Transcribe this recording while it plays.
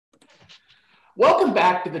Welcome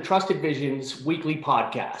back to the Trusted Visions weekly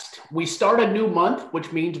podcast. We start a new month,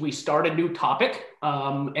 which means we start a new topic.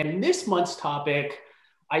 And this month's topic,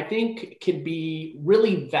 I think, can be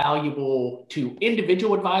really valuable to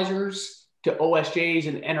individual advisors, to OSJs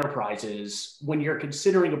and enterprises when you're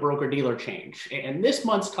considering a broker-dealer change. And this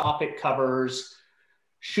month's topic covers,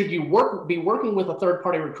 should you be working with a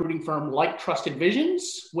third-party recruiting firm like Trusted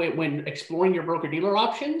Visions when exploring your broker-dealer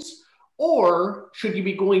options? Or should you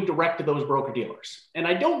be going direct to those broker dealers? And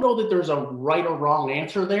I don't know that there's a right or wrong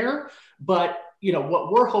answer there, but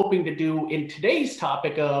what we're hoping to do in today's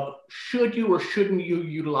topic of should you or shouldn't you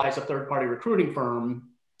utilize a third-party recruiting firm,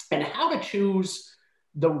 and how to choose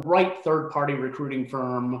the right third-party recruiting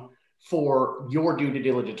firm for your due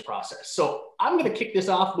diligence process. So I'm going to kick this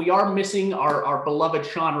off. We are missing our beloved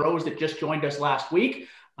Sean Rose that just joined us last week.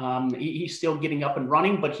 He's still getting up and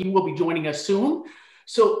running, but he will be joining us soon.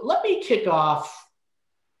 So let me kick off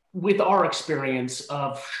with our experience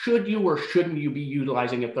of should you or shouldn't you be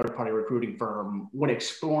utilizing a third-party recruiting firm when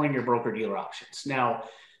exploring your broker-dealer options. Now,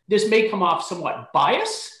 this may come off somewhat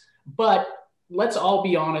biased, but let's all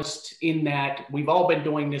be honest in that we've all been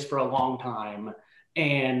doing this for a long time,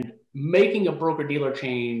 and making a broker-dealer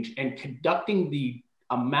change and conducting the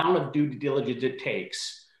amount of due diligence it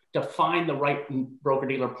takes to find the right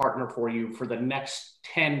broker-dealer partner for you for the next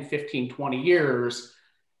 10, 15, 20 years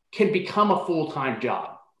can become a full-time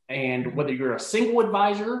job. And whether you're a single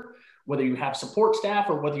advisor, whether you have support staff,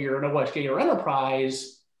 or whether you're an OSJ or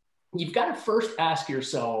enterprise, you've got to first ask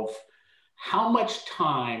yourself, how much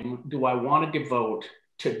time do I want to devote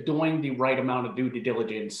to doing the right amount of due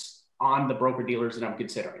diligence on the broker-dealers that I'm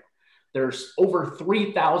considering? There's over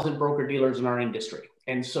 3,000 broker-dealers in our industry.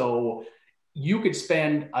 And so you could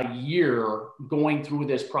spend a year going through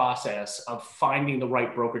this process of finding the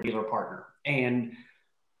right broker-dealer partner. And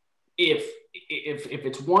if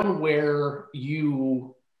it's one where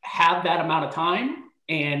you have that amount of time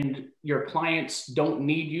and your clients don't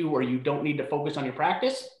need you, or you don't need to focus on your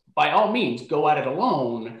practice, by all means, go at it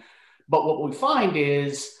alone. But what we find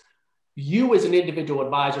is you as an individual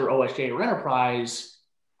advisor, OSJ or enterprise,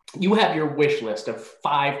 you have your wish list of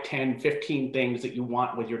 5, 10, 15 things that you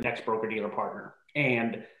want with your next broker-dealer partner.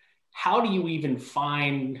 And how do you even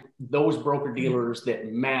find those broker-dealers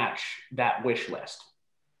that match that wish list?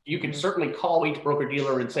 You can certainly call each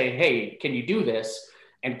broker-dealer and say, hey, can you do this?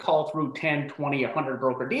 And call through 10, 20, 100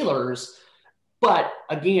 broker-dealers. But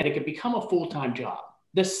again, it can become a full-time job.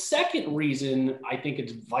 The second reason I think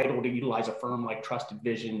it's vital to utilize a firm like Trusted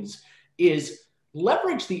Visions is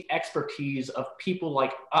leverage the expertise of people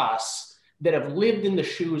like us that have lived in the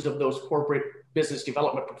shoes of those corporate business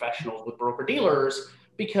development professionals with broker dealers,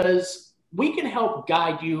 because we can help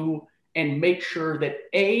guide you and make sure that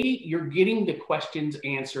A, you're getting the questions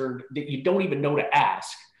answered that you don't even know to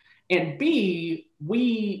ask. And B,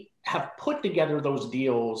 we have put together those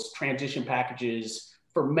deals, transition packages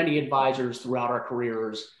for many advisors throughout our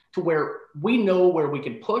careers to where we know where we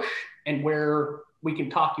can push and where we can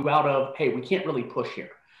talk you out of, hey, we can't really push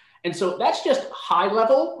here. And so that's just high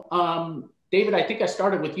level. David, I think I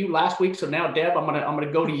started with you last week. So now, Deb, I'm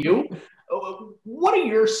gonna go to you. What are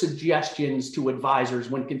your suggestions to advisors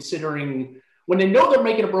when they know they're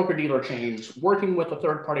making a broker-dealer change, working with a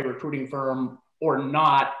third-party recruiting firm or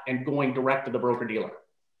not, and going direct to the broker-dealer?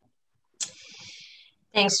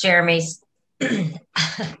 Thanks, Jeremy.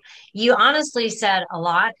 You honestly said a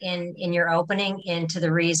lot in your opening into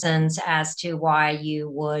the reasons as to why you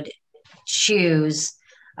would choose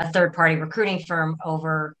a third-party recruiting firm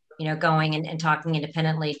over, going and talking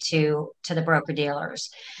independently to the broker dealers.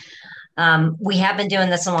 We have been doing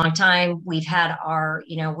this a long time. We've had our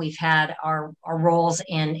roles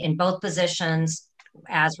in both positions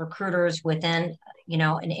as recruiters within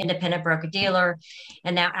an independent broker dealer,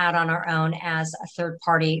 and now out on our own as a third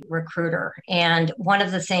party recruiter. And one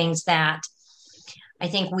of the things that I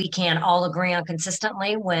think we can all agree on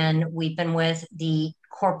consistently when we've been with the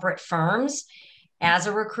corporate firms as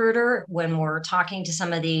a recruiter, when we're talking to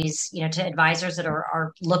some of these, to advisors that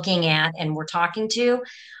are looking at and we're talking to,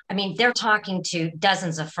 they're talking to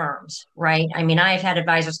dozens of firms, right? I've had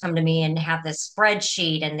advisors come to me and have this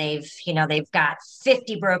spreadsheet, and they've got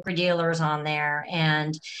 50 broker dealers on there,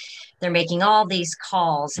 and they're making all these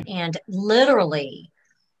calls and literally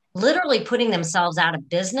putting themselves out of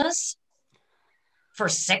business for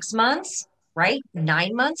 6 months, right?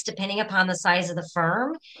 9 months, depending upon the size of the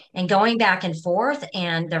firm, and going back and forth.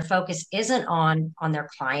 And their focus isn't on their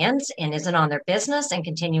clients and isn't on their business and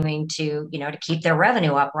continuing to keep their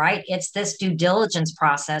revenue up, right? It's this due diligence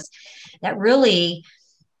process that really,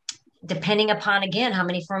 depending upon, again, how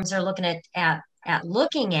many firms they're looking at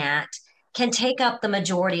looking at, can take up the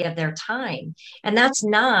majority of their time. And that's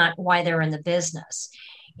not why they're in the business.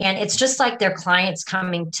 And it's just like their clients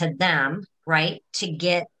coming to them, right, to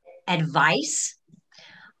get advice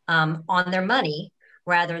on their money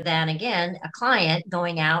rather than, again, a client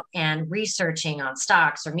going out and researching on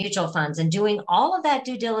stocks or mutual funds and doing all of that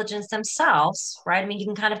due diligence themselves, right? I mean, you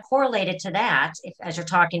can kind of correlate it to that if, as you're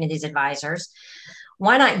talking to these advisors.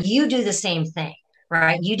 Why not you do the same thing,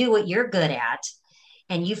 right? You do what you're good at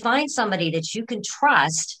and you find somebody that you can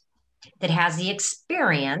trust that has the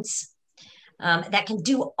experience that can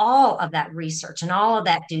do all of that research and all of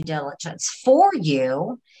that due diligence for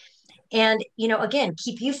you. And, you know, again,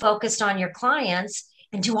 keep you focused on your clients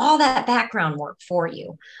and do all that background work for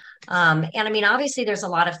you. And I mean, obviously, there's a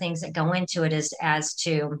lot of things that go into it as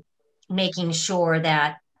to making sure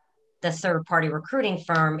that the third party recruiting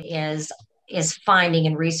firm is finding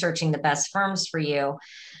and researching the best firms for you.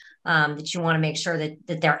 That you want to make sure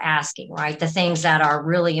that they're asking, right? The things that are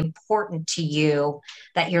really important to you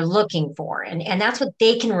that you're looking for. And that's what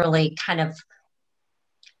they can really kind of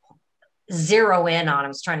zero in on. I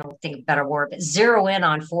was trying to think of a better word, but zero in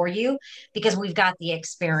on for you because we've got the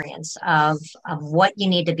experience of what you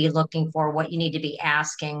need to be looking for, what you need to be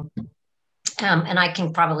asking. And I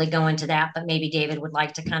can probably go into that, but maybe David would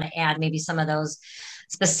like to kind of add maybe some of those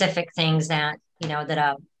specific things that, you know, that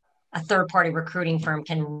a third party recruiting firm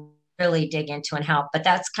can really dig into and help. But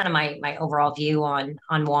that's kind of my overall view on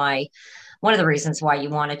why, one of the reasons why you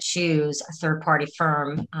want to choose a third party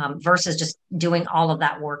firm versus just doing all of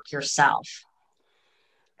that work yourself.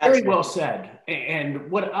 Very well said. And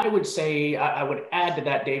what I would say, I would add to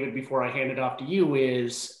that, David, before I hand it off to you,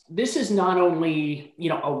 is this is not only, you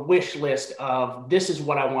know, a wish list of this is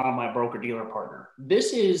what I want on my broker dealer partner.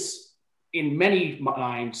 This is, in many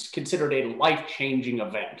minds, considered a life-changing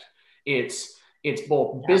event. It's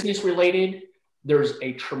both business related. There's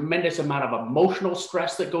a tremendous amount of emotional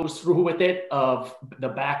stress that goes through with it, of the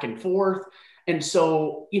back and forth. And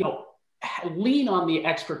so, you know, lean on the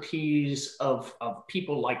expertise of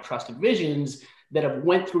people like Trusted Visions that have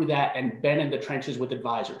went through that and been in the trenches with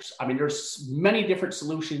advisors. I mean, there's many different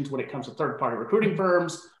solutions when it comes to third-party recruiting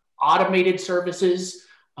firms, automated services,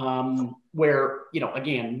 where, you know,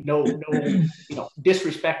 again, no, you know,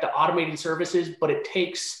 disrespect to automated services, but it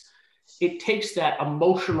takes that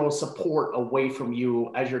emotional support away from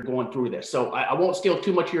you as you're going through this. So I won't steal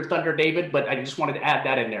too much of your thunder, David, but I just wanted to add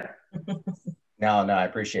that in there. No, I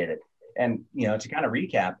appreciate it. And, you know, to kind of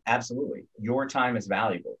recap, absolutely. Your time is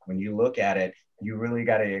valuable. When you look at it, you really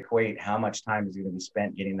got to equate how much time is going to be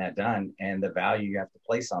spent getting that done and the value you have to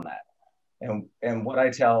place on that. And what I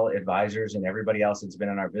tell advisors and everybody else that's been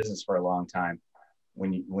in our business for a long time,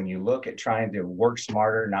 when you look at trying to work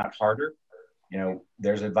smarter, not harder, you know,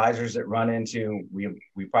 there's advisors that run into,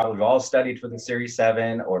 we probably all studied for the Series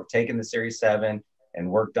 7 or taken the Series 7 and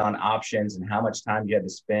worked on options and how much time you had to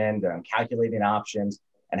spend on calculating options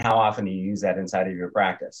and how often do you use that inside of your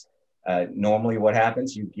practice. Normally what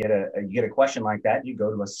happens, you get a question like that, you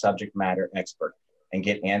go to a subject matter expert and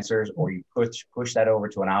get answers, or you push that over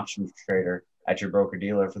to an options trader at your broker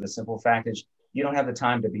dealer, for the simple fact is you don't have the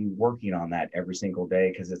time to be working on that every single day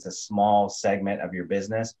because it's a small segment of your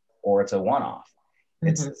business or it's a one-off. Mm-hmm.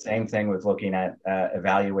 It's the same thing with looking at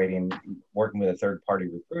evaluating, working with a third-party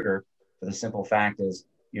recruiter, for the simple fact is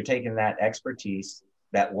you're taking that expertise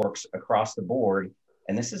that works across the board,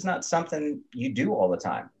 and this is not something you do all the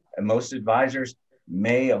time. And most advisors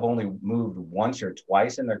may have only moved once or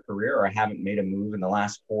twice in their career or haven't made a move in the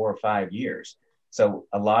last 4 or 5 years. So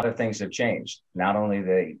a lot of things have changed. Not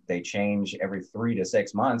only they change every 3 to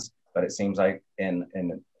 6 months, but it seems like in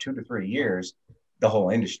 2 to 3 years, the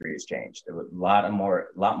whole industry has changed. There were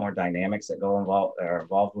a lot more dynamics that are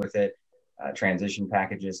involved with it, transition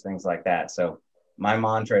packages, things like that. So my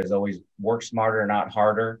mantra is always work smarter, not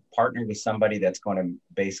harder. Partner with somebody that's going to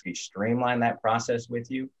basically streamline that process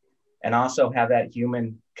with you, and also have that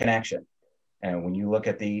human connection. And when you look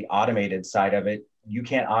at the automated side of it, you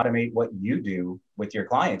can't automate what you do with your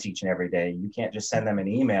clients each and every day. You can't just send them an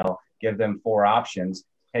email, give them 4 options.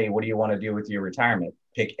 Hey, what do you want to do with your retirement?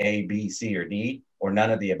 Pick A, B, C, or D, or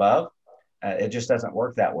none of the above. It just doesn't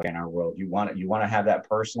work that way in our world. You want to have that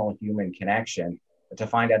personal human connection to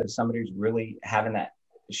find out if somebody's really having that,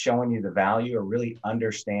 showing you the value or really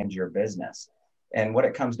understands your business. And what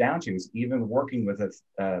it comes down to is even working with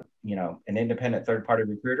an independent third-party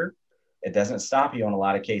recruiter, it doesn't stop you in a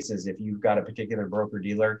lot of cases. If you've got a particular broker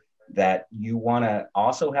dealer that you want to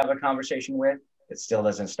also have a conversation with, it still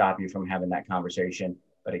doesn't stop you from having that conversation,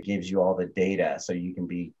 but it gives you all the data so you can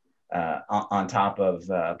be on top of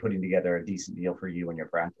putting together a decent deal for you and your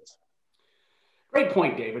practice. Great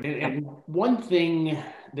point, David. And one thing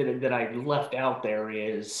that I left out there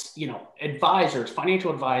is, advisors,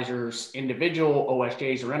 financial advisors, individual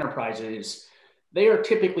OSJs or enterprises, they are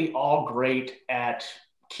typically all great at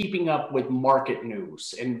keeping up with market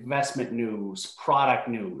news, investment news, product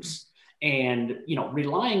news, and,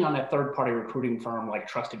 relying on a third-party recruiting firm like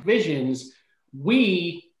Trusted Visions,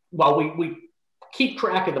 while we keep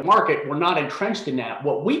track of the market, we're not entrenched in that.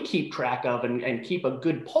 What we keep track of and keep a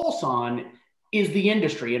good pulse on is the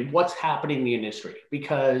industry and what's happening in the industry.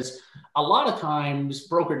 Because a lot of times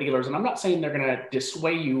broker dealers, and I'm not saying they're going to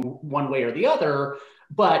dissuade you one way or the other,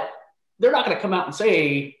 but they're not going to come out and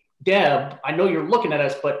say, Deb, I know you're looking at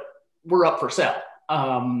us, but we're up for sale.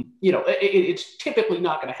 It's typically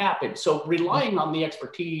not going to happen. So relying on the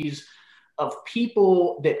expertise of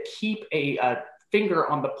people that keep a finger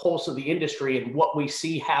on the pulse of the industry and what we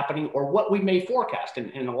see happening or what we may forecast.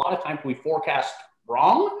 And a lot of times we forecast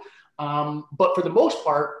wrong. But for the most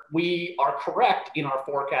part, we are correct in our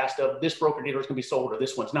forecast of this broker dealer is going to be sold or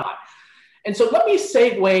this one's not. And so let me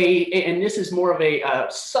segue, and this is more of a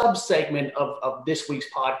sub-segment of this week's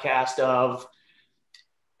podcast of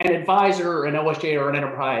an advisor, an OSJ, or an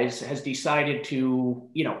enterprise has decided to,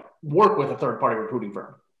 work with a third-party recruiting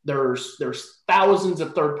firm. There's thousands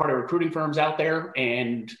of third-party recruiting firms out there,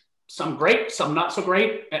 and some great, some not so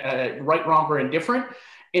great, right, wrong, or indifferent.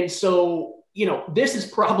 And so, this is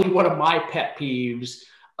probably one of my pet peeves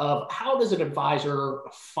of how does an advisor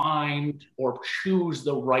find or choose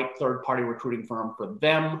the right third-party recruiting firm for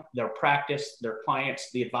them, their practice, their clients,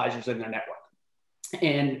 the advisors in their network.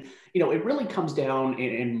 And, it really comes down,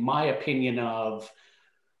 in my opinion, of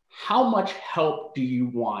how much help do you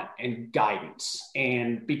want and guidance?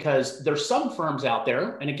 And because there's some firms out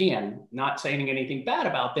there, and again, not saying anything bad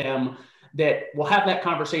about them, that will have that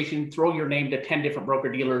conversation, throw your name to 10 different broker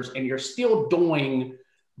dealers, and you're still doing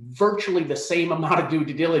virtually the same amount of due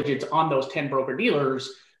diligence on those 10 broker dealers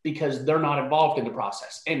because they're not involved in the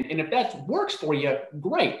process. And if that works for you,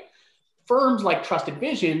 great. Firms like Trusted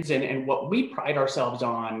Visions and what we pride ourselves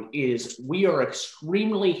on is we are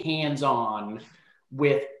extremely hands-on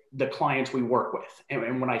with the clients we work with.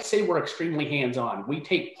 And when I say we're extremely hands-on, we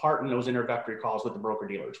take part in those introductory calls with the broker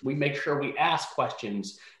dealers. We make sure we ask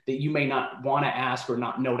questions that you may not want to ask or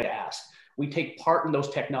not know to ask. We take part in those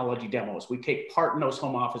technology demos. We take part in those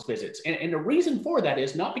home office visits. And the reason for that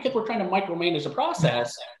is not because we're trying to micromanage the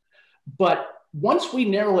process, but once we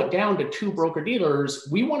narrow it down to 2 broker dealers,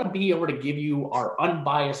 we want to be able to give you our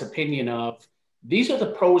unbiased opinion of these are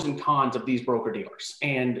the pros and cons of these broker dealers.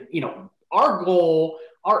 And,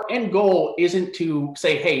 our end goal isn't to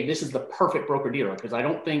say, hey, this is the perfect broker dealer, because I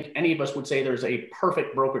don't think any of us would say there's a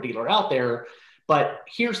perfect broker dealer out there. But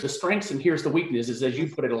here's the strengths and here's the weaknesses, as you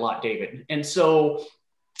put it a lot, David. And so,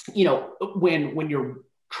 when you're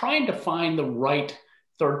trying to find the right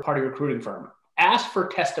third-party recruiting firm, ask for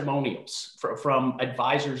testimonials from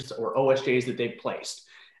advisors or OSJs that they've placed.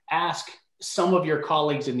 Ask some of your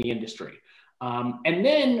colleagues in the industry. And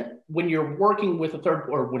then when you're working with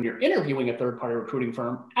when you're interviewing a third-party recruiting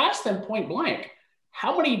firm, ask them point blank,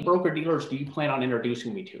 how many broker dealers do you plan on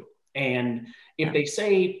introducing me to? And if they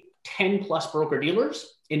say 10 plus broker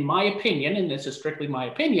dealers, in my opinion, and this is strictly my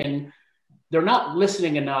opinion, they're not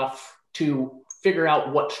listening enough to figure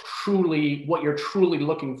out what you're truly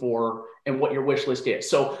looking for and what your wish list is.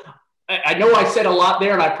 So I know I said a lot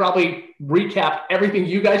there and I probably recapped everything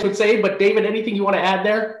you guys would say, but David, anything you want to add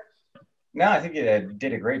there? No, I think you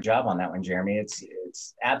did a great job on that one, Jeremy.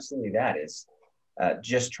 It's absolutely that. It's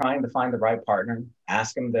just trying to find the right partner,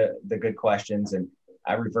 ask them the good questions. And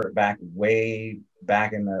I revert way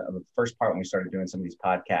back in the first part when we started doing some of these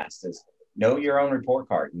podcasts is know your own report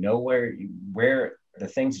card, know where the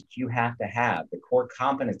things that you have to have, the core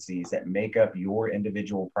competencies that make up your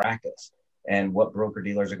individual practice and what broker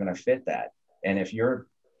dealers are going to fit that. And if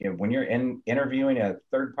when you're interviewing a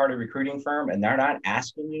third-party recruiting firm and they're not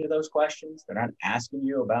asking you those questions, they're not asking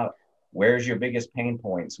you about where's your biggest pain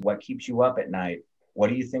points, what keeps you up at night, what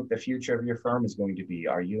do you think the future of your firm is going to be?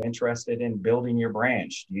 Are you interested in building your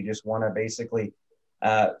branch? Do you just want to basically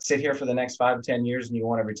sit here for the next 5 to 10 years and you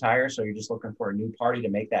want to retire? So you're just looking for a new party to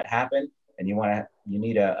make that happen. And you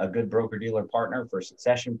need a good broker dealer partner for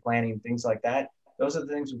succession planning, things like that. Those are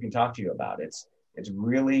the things we can talk to you about. It's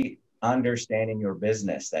really understanding your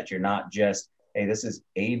business, that you're not just, hey, this is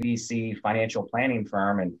ABC financial planning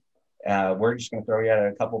firm and we're just going to throw you at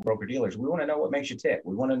a couple of broker dealers. We want to know what makes you tick.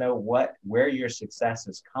 We want to know where your success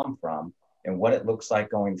has come from and what it looks like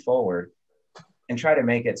going forward, and try to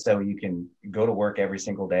make it so you can go to work every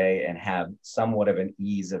single day and have somewhat of an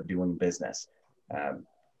ease of doing business.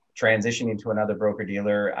 Transitioning to another broker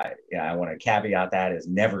dealer, I want to caveat that is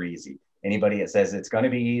never easy. Anybody that says it's going to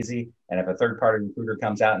be easy, and if a third-party recruiter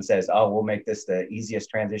comes out and says, "Oh, we'll make this the easiest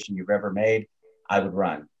transition you've ever made," I would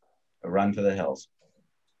run for the hills.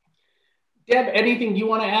 Deb, anything you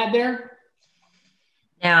want to add there?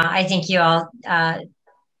 Yeah, I think you all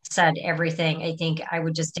said everything. I think I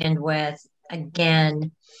would just end with,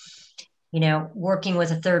 again, working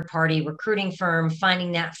with a third party recruiting firm,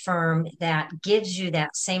 finding that firm that gives you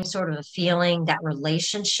that same sort of a feeling, that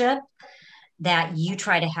relationship that you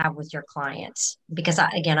try to have with your clients. Because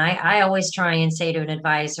I always try and say to an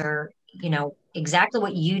advisor, exactly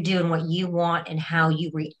what you do and what you want and how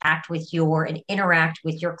you react with and interact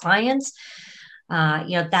with your clients.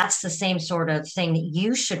 That's the same sort of thing that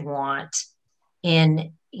you should want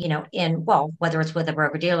whether it's with a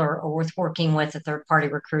broker dealer or with working with a third party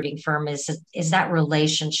recruiting firm is that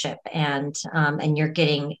relationship. And you're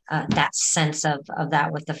getting that sense of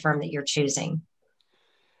that with the firm that you're choosing.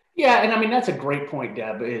 Yeah. And I mean, that's a great point,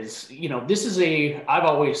 Deb, I've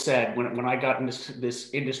always said when I got into this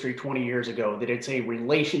industry 20 years ago, that it's a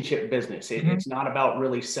relationship business. It's not about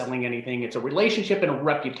really selling anything. It's a relationship and a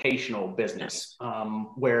reputational business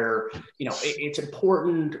where, it's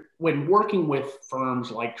important when working with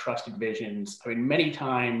firms like Trusted Visions. I mean, many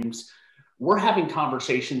times we're having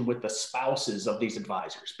conversations with the spouses of these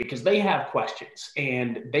advisors because they have questions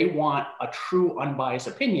and they want a true unbiased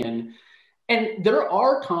opinion. And there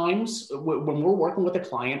are times when we're working with a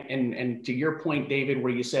client, and to your point, David,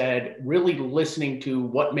 where you said really listening to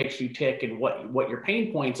what makes you tick and what your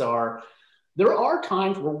pain points are, there are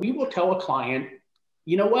times where we will tell a client,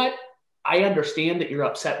 you know what, I understand that you're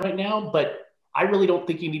upset right now, but I really don't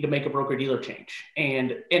think you need to make a broker-dealer change.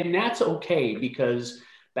 And that's okay, because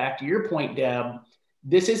back to your point, Deb,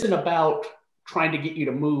 this isn't about trying to get you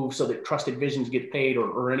to move so that Trusted Visions get paid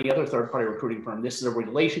or any other third-party recruiting firm. This is a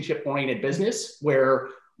relationship-oriented business where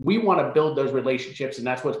we want to build those relationships, and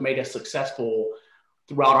that's what's made us successful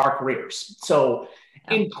throughout our careers. So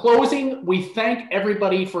in closing, we thank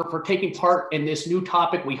everybody for taking part in this new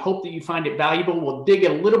topic. We hope that you find it valuable. We'll dig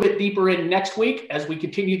a little bit deeper in next week as we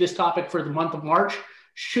continue this topic for the month of March.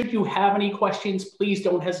 Should you have any questions, please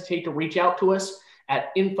don't hesitate to reach out to us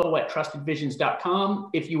at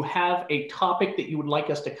info@trustedvisions.com. If you have a topic that you would like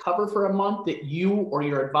us to cover for a month that you or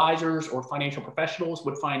your advisors or financial professionals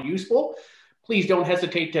would find useful, please don't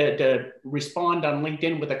hesitate to respond on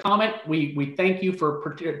LinkedIn with a comment. We thank you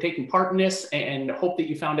for taking part in this and hope that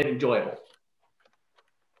you found it enjoyable.